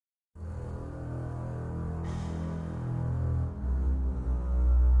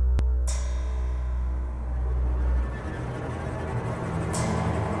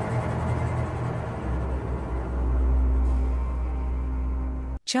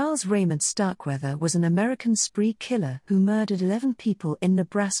Charles Raymond Starkweather was an American spree killer who murdered 11 people in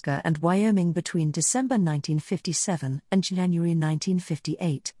Nebraska and Wyoming between December 1957 and January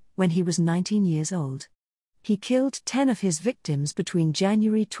 1958, when he was 19 years old. He killed 10 of his victims between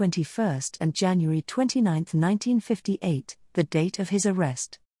January 21 and January 29, 1958, the date of his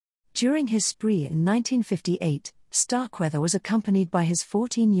arrest. During his spree in 1958, Starkweather was accompanied by his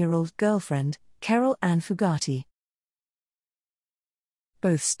 14-year-old girlfriend, Caril Ann Fugate.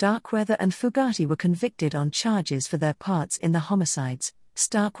 Both Starkweather and Fugate were convicted on charges for their parts in the homicides.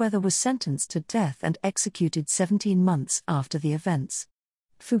 Starkweather was sentenced to death and executed 17 months after the events.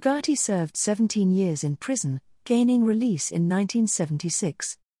 Fugate served 17 years in prison, gaining release in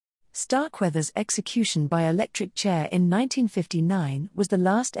 1976. Starkweather's execution by electric chair in 1959 was the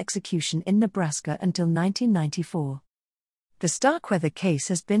last execution in Nebraska until 1994. The Starkweather case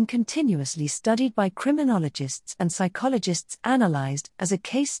has been continuously studied by criminologists and psychologists, analyzed as a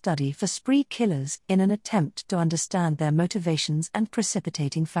case study for spree killers in an attempt to understand their motivations and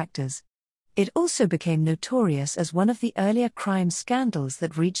precipitating factors. It also became notorious as one of the earlier crime scandals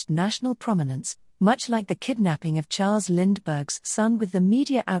that reached national prominence, much like the kidnapping of Charles Lindbergh's son, with the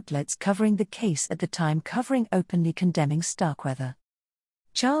media outlets covering the case at the time openly condemning Starkweather.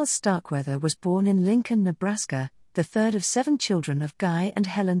 Charles Starkweather was born in Lincoln, Nebraska, the third of 7 children of Guy and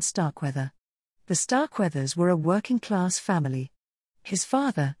Helen Starkweather. The Starkweathers were a working-class family. His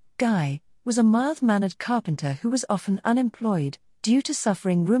father, Guy, was a mild-mannered carpenter who was often unemployed, due to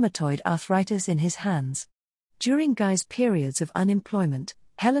suffering rheumatoid arthritis in his hands. During Guy's periods of unemployment,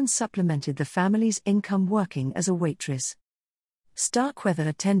 Helen supplemented the family's income working as a waitress. Starkweather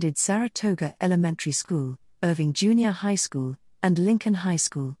attended Saratoga Elementary School, Irving Junior High School, and Lincoln High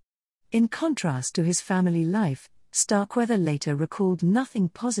School. In contrast to his family life, Starkweather later recalled nothing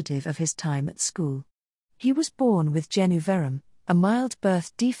positive of his time at school. He was born with genu varum, a mild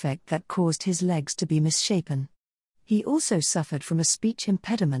birth defect that caused his legs to be misshapen. He also suffered from a speech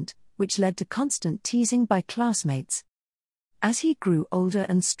impediment, which led to constant teasing by classmates. As he grew older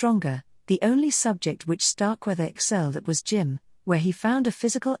and stronger, the only subject which Starkweather excelled at was gym, where he found a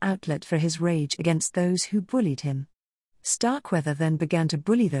physical outlet for his rage against those who bullied him. Starkweather then began to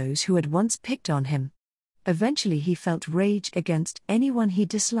bully those who had once picked on him. Eventually he felt rage against anyone he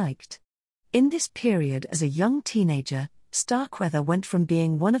disliked. In this period as a young teenager, Starkweather went from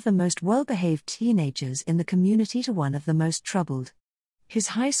being one of the most well-behaved teenagers in the community to one of the most troubled. His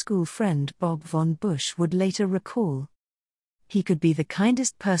high school friend Bob Von Busch would later recall, "He could be the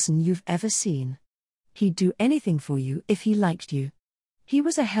kindest person you've ever seen. He'd do anything for you if he liked you. He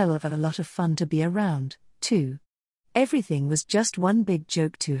was a hell of a lot of fun to be around, too. Everything was just one big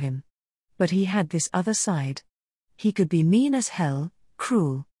joke to him. But he had this other side. He could be mean as hell,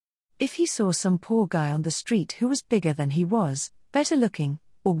 cruel. If he saw some poor guy on the street who was bigger than he was, better looking,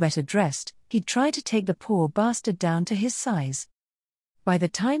 or better dressed, he'd try to take the poor bastard down to his size." By the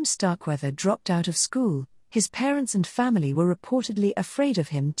time Starkweather dropped out of school, his parents and family were reportedly afraid of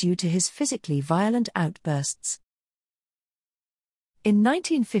him due to his physically violent outbursts. In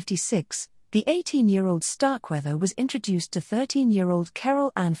 1956, the 18-year-old Starkweather was introduced to 13-year-old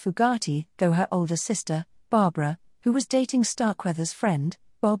Caril Ann Fugate, though her older sister, Barbara, who was dating Starkweather's friend,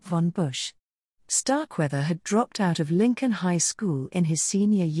 Bob Von Busch. Starkweather had dropped out of Lincoln High School in his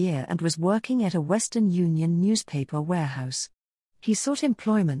senior year and was working at a Western Union newspaper warehouse. He sought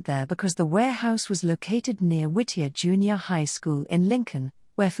employment there because the warehouse was located near Whittier Junior High School in Lincoln,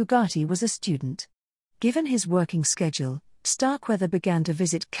 where Fugate was a student. Given his working schedule, Starkweather began to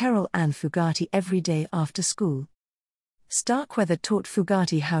visit Caril Ann Fugate every day after school. Starkweather taught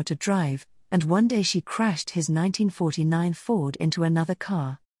Fugate how to drive, and one day she crashed his 1949 Ford into another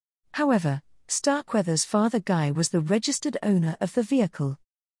car. However, Starkweather's father Guy was the registered owner of the vehicle.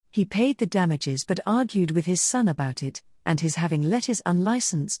 He paid the damages but argued with his son about it, and his having let his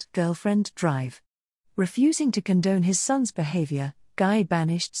unlicensed girlfriend drive. Refusing to condone his son's behavior, Guy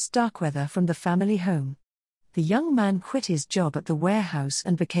banished Starkweather from the family home. The young man quit his job at the warehouse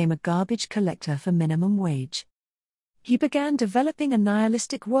and became a garbage collector for minimum wage. He began developing a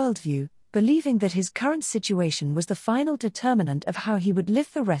nihilistic worldview, believing that his current situation was the final determinant of how he would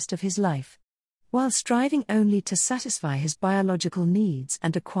live the rest of his life. While striving only to satisfy his biological needs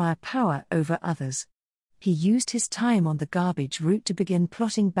and acquire power over others, he used his time on the garbage route to begin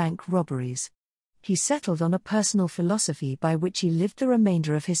plotting bank robberies. He settled on a personal philosophy by which he lived the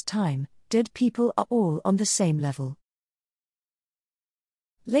remainder of his time: dead people are all on the same level.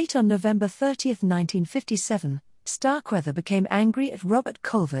 Late on November 30, 1957, Starkweather became angry at Robert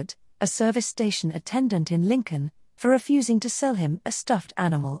Colvert, a service station attendant in Lincoln, for refusing to sell him a stuffed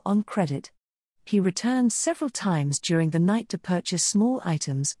animal on credit. He returned several times during the night to purchase small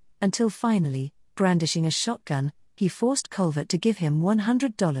items, until finally, brandishing a shotgun, he forced Culvert to give him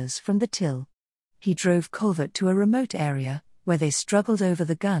 $100 from the till. He drove Culvert to a remote area, where they struggled over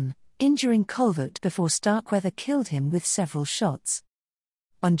the gun, injuring Culvert before Starkweather killed him with several shots.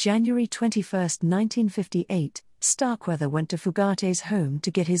 On January 21, 1958, Starkweather went to Fugate's home to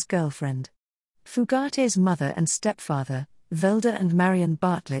get his girlfriend. Fugate's mother and stepfather, Velda and Marion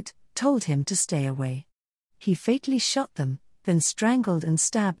Bartlett, told him to stay away. He fatally shot them, then strangled and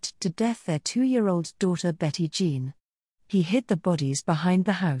stabbed to death their 2-year-old daughter Betty Jean. He hid the bodies behind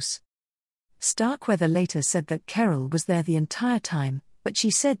the house. Starkweather later said that Caril was there the entire time, but she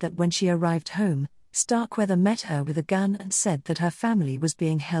said that when she arrived home, Starkweather met her with a gun and said that her family was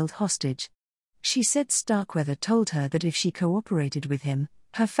being held hostage. She said Starkweather told her that if she cooperated with him,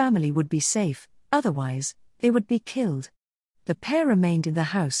 her family would be safe, otherwise, they would be killed. The pair remained in the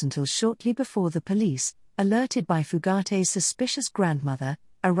house until shortly before the police, alerted by Fugate's suspicious grandmother,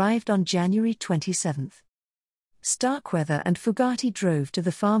 arrived on January 27. Starkweather and Fugate drove to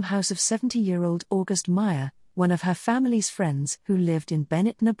the farmhouse of 70-year-old August Meyer, one of her family's friends who lived in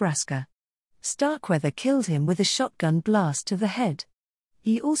Bennett, Nebraska. Starkweather killed him with a shotgun blast to the head.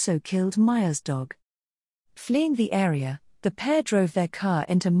 He also killed Meyer's dog. Fleeing the area, the pair drove their car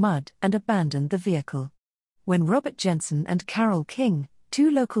into mud and abandoned the vehicle. When Robert Jensen and Carol King, 2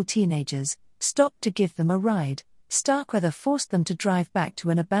 local teenagers, stopped to give them a ride, Starkweather forced them to drive back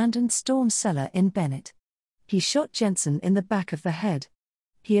to an abandoned storm cellar in Bennett. He shot Jensen in the back of the head.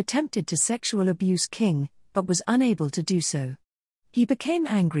 He attempted to sexual abuse King, but was unable to do so. He became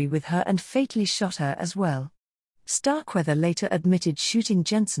angry with her and fatally shot her as well. Starkweather later admitted shooting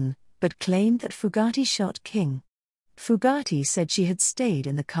Jensen, but claimed that Fugate shot King. Fugate said she had stayed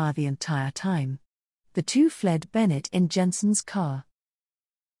in the car the entire time. The two fled Bennett in Jensen's car.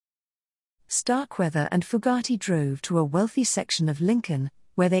 Starkweather and Fugate drove to a wealthy section of Lincoln,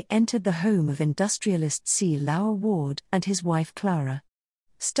 where they entered the home of industrialist C. Lauer Ward and his wife Clara.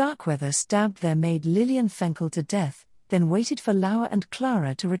 Starkweather stabbed their maid Lillian Fenkel to death, then waited for Lauer and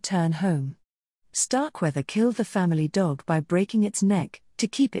Clara to return home. Starkweather killed the family dog by breaking its neck, to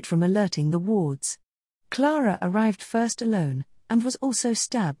keep it from alerting the Wards. Clara arrived first alone, and was also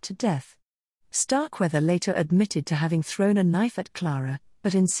stabbed to death. Starkweather later admitted to having thrown a knife at Clara,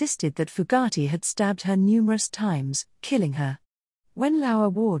 but insisted that Fugate had stabbed her numerous times, killing her. When Lauer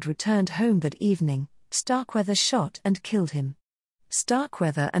Ward returned home that evening, Starkweather shot and killed him.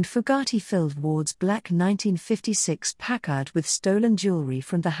 Starkweather and Fugate filled Ward's black 1956 Packard with stolen jewelry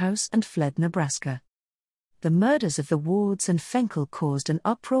from the house and fled Nebraska. The murders of the Wards and Fenkel caused an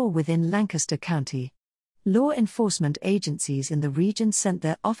uproar within Lancaster County. Law enforcement agencies in the region sent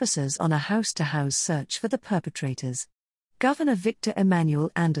their officers on a house-to-house search for the perpetrators. Governor Victor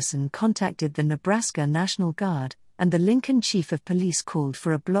Emanuel Anderson contacted the Nebraska National Guard, and the Lincoln Chief of Police called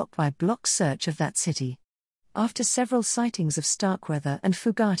for a block-by-block search of that city. After several sightings of Starkweather and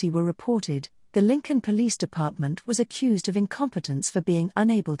Fugate were reported, the Lincoln Police Department was accused of incompetence for being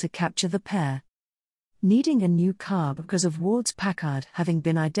unable to capture the pair. Needing a new car because of Ward's Packard having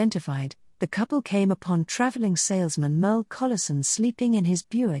been identified, the couple came upon traveling salesman Merle Collison sleeping in his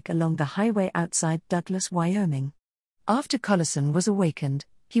Buick along the highway outside Douglas, Wyoming. After Collison was awakened,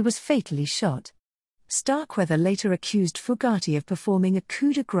 he was fatally shot. Starkweather later accused Fugate of performing a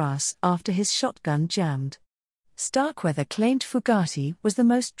coup de grace after his shotgun jammed. Starkweather claimed Fugate was the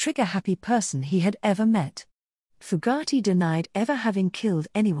most trigger-happy person he had ever met. Fugate denied ever having killed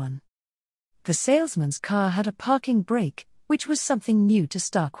anyone. The salesman's car had a parking brake, which was something new to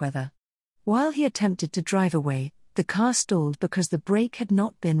Starkweather. While he attempted to drive away, the car stalled because the brake had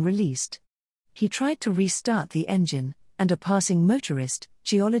not been released. He tried to restart the engine, and a passing motorist,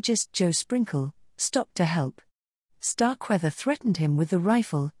 geologist Joe Sprinkle, stopped to help. Starkweather threatened him with the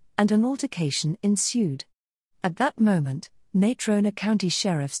rifle, and an altercation ensued. At that moment, Natrona County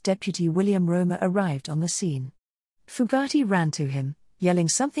Sheriff's Deputy William Romer arrived on the scene. Fugate ran to him, yelling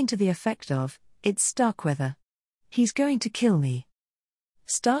something to the effect of, "It's Starkweather. He's going to kill me."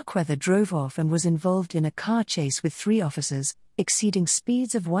 Starkweather drove off and was involved in a car chase with 3 officers, exceeding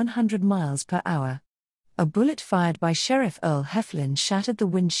speeds of 100 miles per hour. A bullet fired by Sheriff Earl Heflin shattered the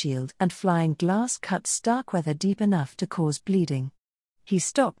windshield and flying glass cut Starkweather deep enough to cause bleeding. He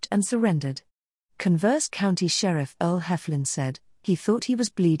stopped and surrendered. Converse County Sheriff Earl Heflin said, he thought he was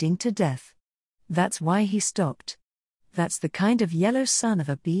bleeding to death. That's why he stopped. That's the kind of yellow son of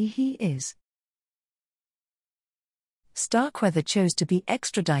a bee he is. Starkweather chose to be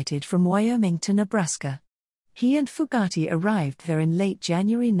extradited from Wyoming to Nebraska. He and Fugate arrived there in late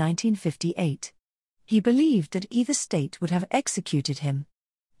January 1958. He believed that either state would have executed him.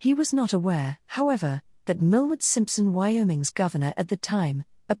 He was not aware, however, that Millward Simpson, Wyoming's governor at the time,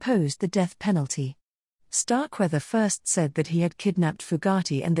 opposed the death penalty. Starkweather first said that he had kidnapped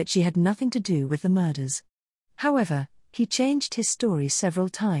Fugate and that she had nothing to do with the murders. However, he changed his story several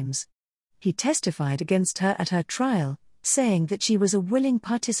times. He testified against her at her trial, saying that she was a willing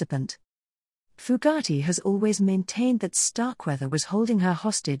participant. Fugate has always maintained that Starkweather was holding her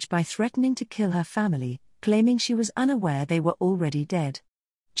hostage by threatening to kill her family, claiming she was unaware they were already dead.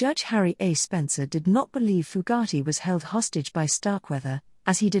 Judge Harry A. Spencer did not believe Fugate was held hostage by Starkweather,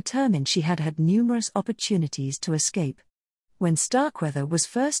 as he determined she had had numerous opportunities to escape. When Starkweather was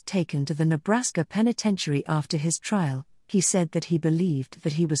first taken to the Nebraska penitentiary after his trial, he said that he believed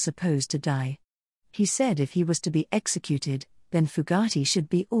that he was supposed to die. He said if he was to be executed, then Fugate should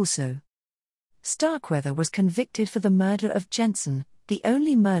be also. Starkweather was convicted for the murder of Jensen, the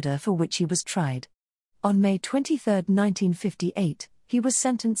only murder for which he was tried. On May 23, 1958, he was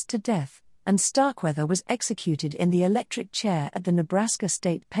sentenced to death, and Starkweather was executed in the electric chair at the Nebraska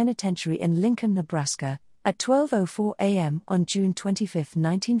State Penitentiary in Lincoln, Nebraska, at 12:04 a.m. on June 25,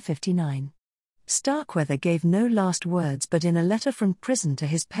 1959. Starkweather gave no last words, but in a letter from prison to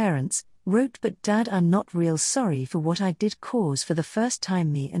his parents, wrote, "But Dad, I'm not real sorry for what I did, cause for the first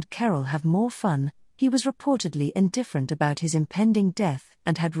time me and Caril have more fun." He was reportedly indifferent about his impending death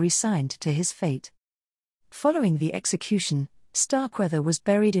and had resigned to his fate. Following the execution, Starkweather was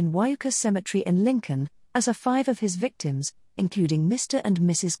buried in Wyoming Cemetery in Lincoln, as are 5 of his victims, including Mr. and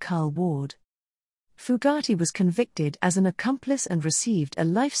Mrs. Carl Ward. Fugate was convicted as an accomplice and received a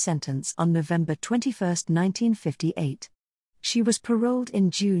life sentence on November 21, 1958. She was paroled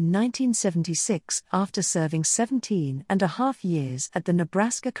in June 1976 after serving 17.5 years at the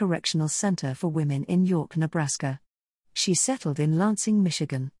Nebraska Correctional Center for Women in York, Nebraska. She settled in Lansing,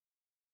 Michigan.